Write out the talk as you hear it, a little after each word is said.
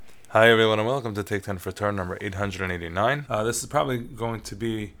Hi everyone and welcome to Take 10 for Turn number 889. This is probably going to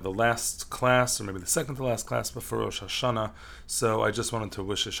be the last class, or maybe the second to last class before Rosh Hashanah. So I just wanted to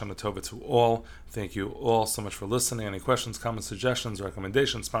wish Hashanah Tova to all. Thank you all so much for listening. Any questions, comments, suggestions,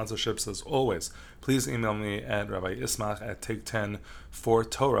 recommendations, sponsorships, as always, please email me at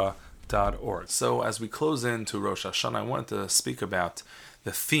rabbiismach@take10fortorah.org. So as we close into Rosh Hashanah, I wanted to speak about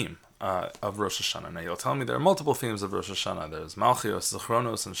the theme of Rosh Hashanah. Now you'll tell me there are multiple themes of Rosh Hashanah. There's Malchios,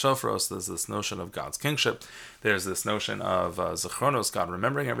 Zichronos, and Shofros. There's this notion of God's kingship. There's this notion of Zichronos, God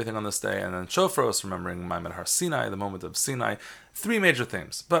remembering everything on this day, and then Shofros, remembering Ma'amad Har Sinai, the moment of Sinai. Three major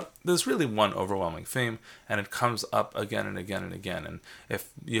themes, but there's really one overwhelming theme, and it comes up again and again and again. And if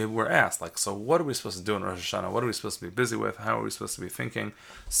you were asked, so what are we supposed to do in Rosh Hashanah? What are we supposed to be busy with? How are we supposed to be thinking?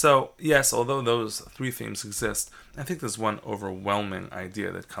 So yes, although those three themes exist, I think there's one overwhelming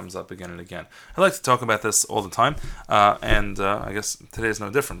idea that comes up again and again. I like to talk about this all the time, and I guess today is no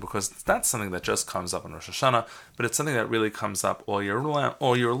different, because it's not something that just comes up in Rosh Hashanah, but it's something that really comes up all year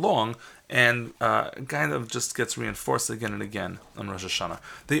long, and kind of just gets reinforced again and again on Rosh Hashanah.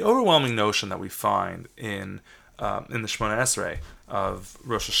 The overwhelming notion that we find in the Shemona Esrei of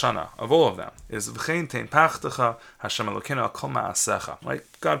Rosh Hashanah, of all of them, is V'chein tein pachtecha Hashem Elokeinu al kol ma'asecha. Right?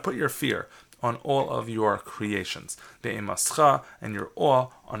 God, put your fear on all of your creations, ve'emascha, and your awe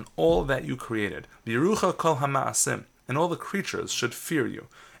on all that you created. V'yerucha kol hama'asim, and all the creatures should fear you,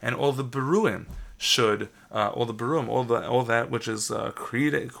 and all the beruim should, all that which is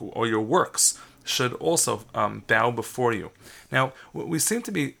created, or your works, should also bow before you. Now, we seem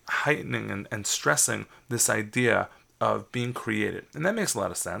to be heightening and stressing this idea of being created. And that makes a lot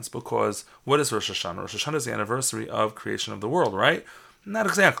of sense, because what is Rosh Hashanah? Rosh Hashanah is the anniversary of creation of the world, right? Not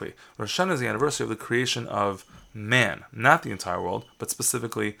exactly. Rosh Hashanah is the anniversary of the creation of man, not the entire world, but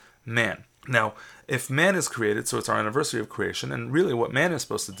specifically man. Now, if man is created, so it's our anniversary of creation, and really what man is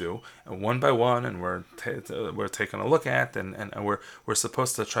supposed to do, and one by one, and we're taking a look at, and we're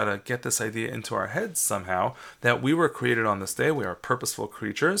supposed to try to get this idea into our heads somehow, that we were created on this day, we are purposeful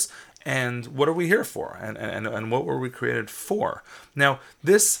creatures, and what are we here for? And what were we created for? Now,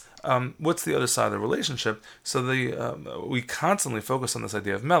 this what's the other side of the relationship? So we constantly focus on this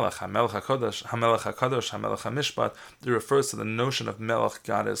idea of Melech, HaMelech HaKadosh, HaMelech HaKadosh, HaMelech HaMishpat. It refers to the notion of Melech,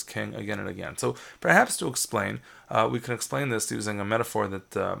 God as King, again and again. So perhaps to explain, we can explain this using a metaphor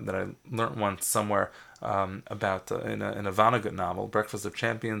that I learned once somewhere about in a Vonnegut novel, Breakfast of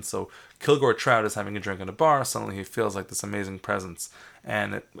Champions. So Kilgore Trout is having a drink in a bar. Suddenly he feels like this amazing presence,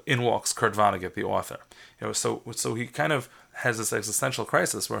 and in walks Kurt Vonnegut, the author. So he kind of has this existential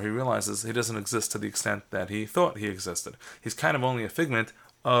crisis where he realizes he doesn't exist to the extent that he thought he existed. He's kind of only a figment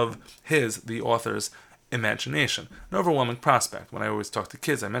of the author's imagination. An overwhelming prospect. When I always talk to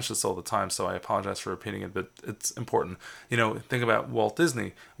kids, I mention this all the time, so I apologize for repeating it, but it's important. Think about Walt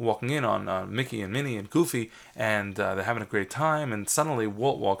Disney walking in on Mickey and Minnie and Goofy, and they're having a great time, and suddenly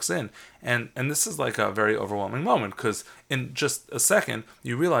Walt walks in, and this is like a very overwhelming moment, because in just a second,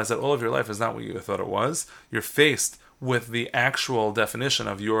 you realize that all of your life is not what you thought it was. You're faced with the actual definition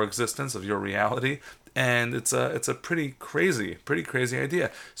of your existence, of your reality, and it's a pretty crazy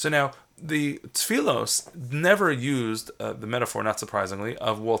idea. So now, the Tfilos never used the metaphor, not surprisingly,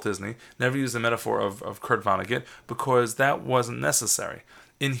 of Walt Disney, never used the metaphor of Kurt Vonnegut, because that wasn't necessary.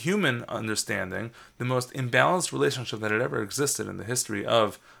 In human understanding, the most imbalanced relationship that had ever existed in the history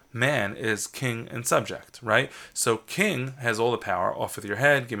of man is king and subject, right? So king has all the power. Off with your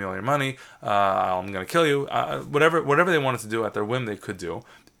head, give me all your money, I'm going to kill you. Whatever they wanted to do at their whim, they could do.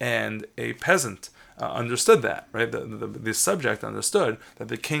 And a peasant understood that, right? The subject understood that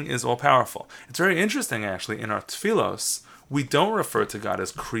the king is all-powerful. It's very interesting, actually, in our tefillos, we don't refer to God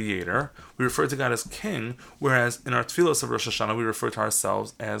as creator, we refer to God as king, whereas in our tefillos of Rosh Hashanah, we refer to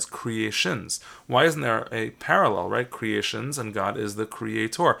ourselves as creations. Why isn't there a parallel, right? Creations, and God is the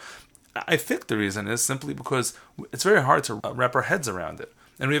creator. I think the reason is simply because it's very hard to wrap our heads around it.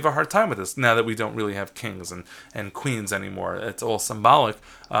 And we have a hard time with this now that we don't really have kings and queens anymore. It's all symbolic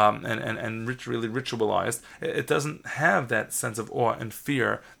and really ritualized. It doesn't have that sense of awe and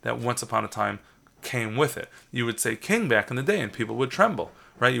fear that once upon a time came with it. You would say king back in the day and people would tremble,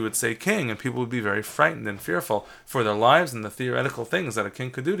 right? You would say king and people would be very frightened and fearful for their lives and the theoretical things that a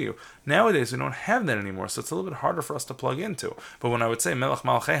king could do to you. Nowadays, we don't have that anymore, so it's a little bit harder for us to plug into. But when I would say Melech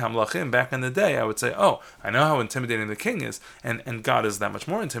Malchei Hamlachim back in the day, I would say, oh, I know how intimidating the king is, and God is that much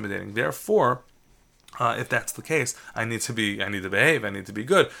more intimidating. Therefore, if that's the case, I need to behave, I need to be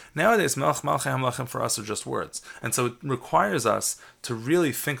good. Nowadays, Melech Malchei Hamlachim for us are just words. And so it requires us to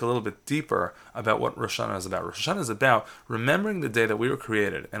really think a little bit deeper about what Rosh Hashanah is about. Rosh Hashanah is about remembering the day that we were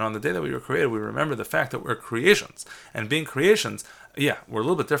created. And on the day that we were created, we remember the fact that we're creations. And being creations, Yeah, we're a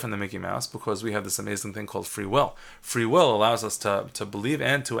little bit different than Mickey Mouse because we have this amazing thing called free will. Free will allows us to believe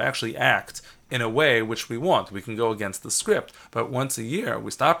and to actually act in a way which we want. We can go against the script, but once a year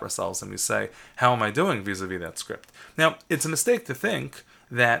we stop ourselves and we say, how am I doing vis-a-vis that script? Now, it's a mistake to think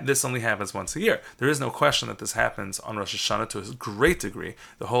that this only happens once a year. There is no question that this happens on Rosh Hashanah to a great degree.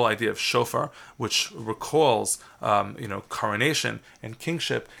 The whole idea of shofar, which recalls, coronation and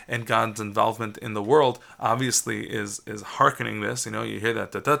kingship and God's involvement in the world, obviously is hearkening this. You hear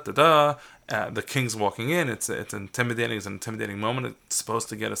that da da da da. The king's walking in. It's intimidating. It's an intimidating moment. It's supposed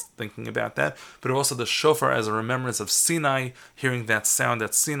to get us thinking about that. But also the shofar as a remembrance of Sinai, hearing that sound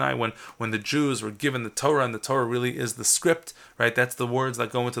at Sinai when the Jews were given the Torah, and the Torah really is the script, right? That's the words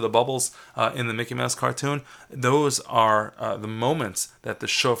that go into the bubbles in the Mickey Mouse cartoon. Those are the moments that the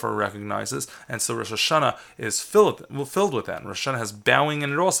shofar recognizes, and so Rosh Hashanah is filled with that. And Rosh Hashanah has bowing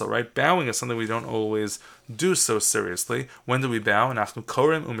in it also, right? Bowing is something we don't always do so seriously. When do we bow? Anachnu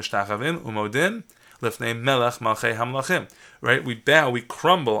korim u'mishtachavim u'modim lifnei melech malchei hamlachim. Right? We bow, we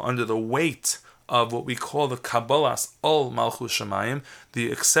crumble under the weight of what we call the Kabbalas Ol Malchus Shemayim, the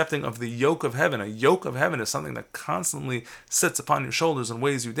accepting of the yoke of heaven. A yoke of heaven is something that constantly sits upon your shoulders and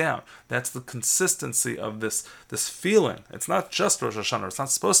weighs you down. That's the consistency of this feeling. It's not just Rosh Hashanah. It's not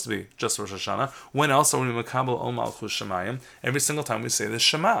supposed to be just Rosh Hashanah. When else are we Makabel Ol Malchus Shemayim? Every single time we say the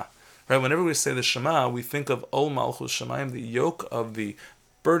Shema. Right? Whenever we say the Shema, we think of Ol Malchus Shemayim, the yoke of the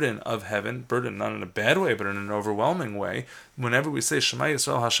burden of heaven, burden not in a bad way, but in an overwhelming way. Whenever we say Shema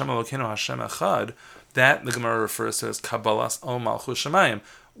Yisrael Hashem Elokeinu Hashem Echad, that the Gemara refers to as Kabbalas Ol Malchus Shemayim.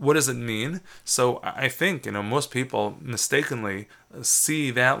 What does it mean? So I think most people mistakenly see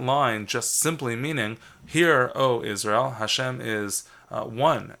that line just simply meaning, "Hear, O Israel, Hashem is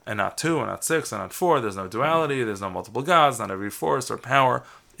one and not two and not six and not four. There's no duality. There's no multiple gods. Not every force or power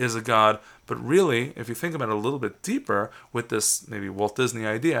is a god." But really, if you think about it a little bit deeper with this maybe Walt Disney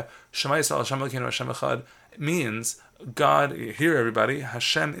idea, Shema Yisrael Hashem Elokeinu Hashem Echad means God, here everybody,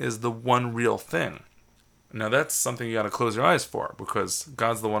 Hashem is the one real thing. Now that's something you got to close your eyes for, because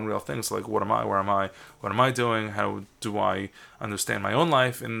God's the one real thing. So what am I? Where am I? What am I doing? How do I understand my own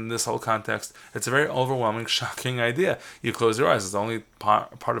life in this whole context? It's a very overwhelming, shocking idea. You close your eyes. It's the only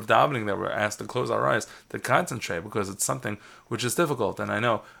part of davening that we're asked to close our eyes, to concentrate, because it's something which is difficult. And I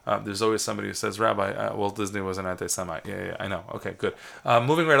know there's always somebody who says, Rabbi, Walt Disney was an anti-Semite. Yeah, I know. Okay, good.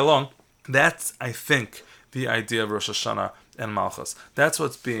 Moving right along. That's, I think, the idea of Rosh Hashanah and Malchus. That's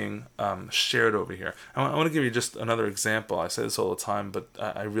what's being shared over here. I want to give you just another example. I say this all the time, but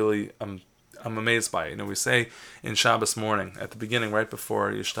I really I'm amazed by it. We say in Shabbos morning, at the beginning, right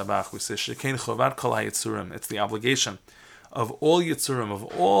before Yishtabach, we say, Shekein chovat kol ha'yitzurim. It's the obligation of all Yitzurim, of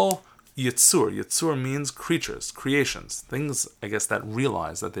all Yitzur. Yitzur means creatures, creations, things, I guess, that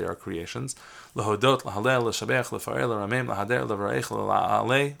realize that they are creations. Lahodot, lahalel, l'shabech, l'farel, l'ramem, lahader, l'varech,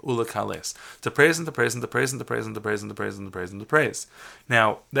 l'alei, u'lekales. To praise and to praise and to praise and to praise and to praise and to praise and to praise and to praise.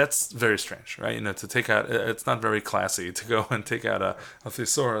 Now, that's very strange, right? To take out, it's not very classy to go and take out a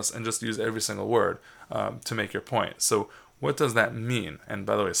thesaurus and just use every single word to make your point. So, what does that mean? And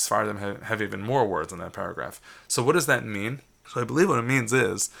by the way, Sephardim have even more words in that paragraph. So, what does that mean? So, I believe what it means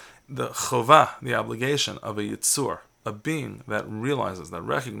is the chovah, the obligation of a yitzur, a being that realizes, that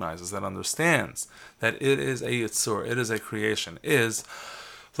recognizes, that understands that it is a yitzur, it is a creation, is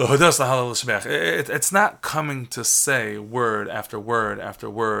it's not coming to say word after word after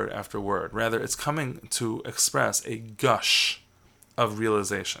word after word. Rather, it's coming to express a gush of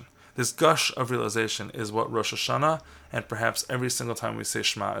realization. This gush of realization is what Rosh Hashanah and perhaps every single time we say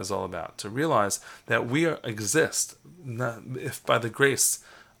Shema is all about. To realize that we exist, if by the grace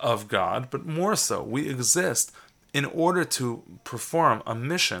of God, but more so, we exist in order to perform a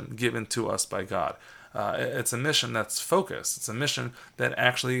mission given to us by God. It's a mission that's focused. It's a mission that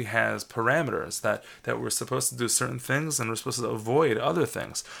actually has parameters, that we're supposed to do certain things and we're supposed to avoid other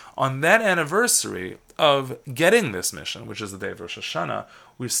things. On that anniversary of getting this mission, which is the day of Rosh Hashanah,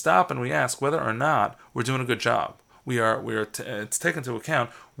 we stop and we ask whether or not we're doing a good job. It's taken into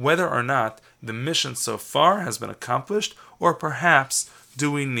account whether or not the mission so far has been accomplished, or perhaps do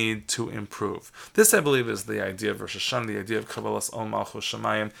we need to improve? This, I believe, is the idea of Rosh Hashanah, the idea of Kabbalas Ol Malchus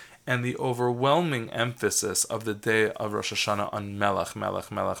Shemayim, and the overwhelming emphasis of the day of Rosh Hashanah on Melech, Melech,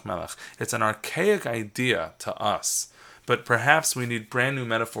 Melech, Melech. It's an archaic idea to us, but perhaps we need brand new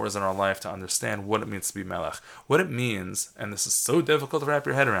metaphors in our life to understand what it means to be Melech. What it means, and this is so difficult to wrap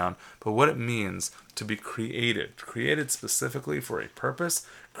your head around, but what it means to be created specifically for a purpose,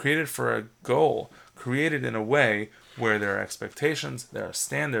 created for a goal, created in a way where there are expectations, there are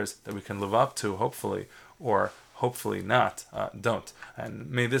standards that we can live up to, hopefully, or hopefully not, don't. And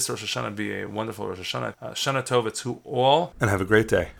may this Rosh Hashanah be a wonderful Rosh Hashanah. Shana Tova to all, and have a great day.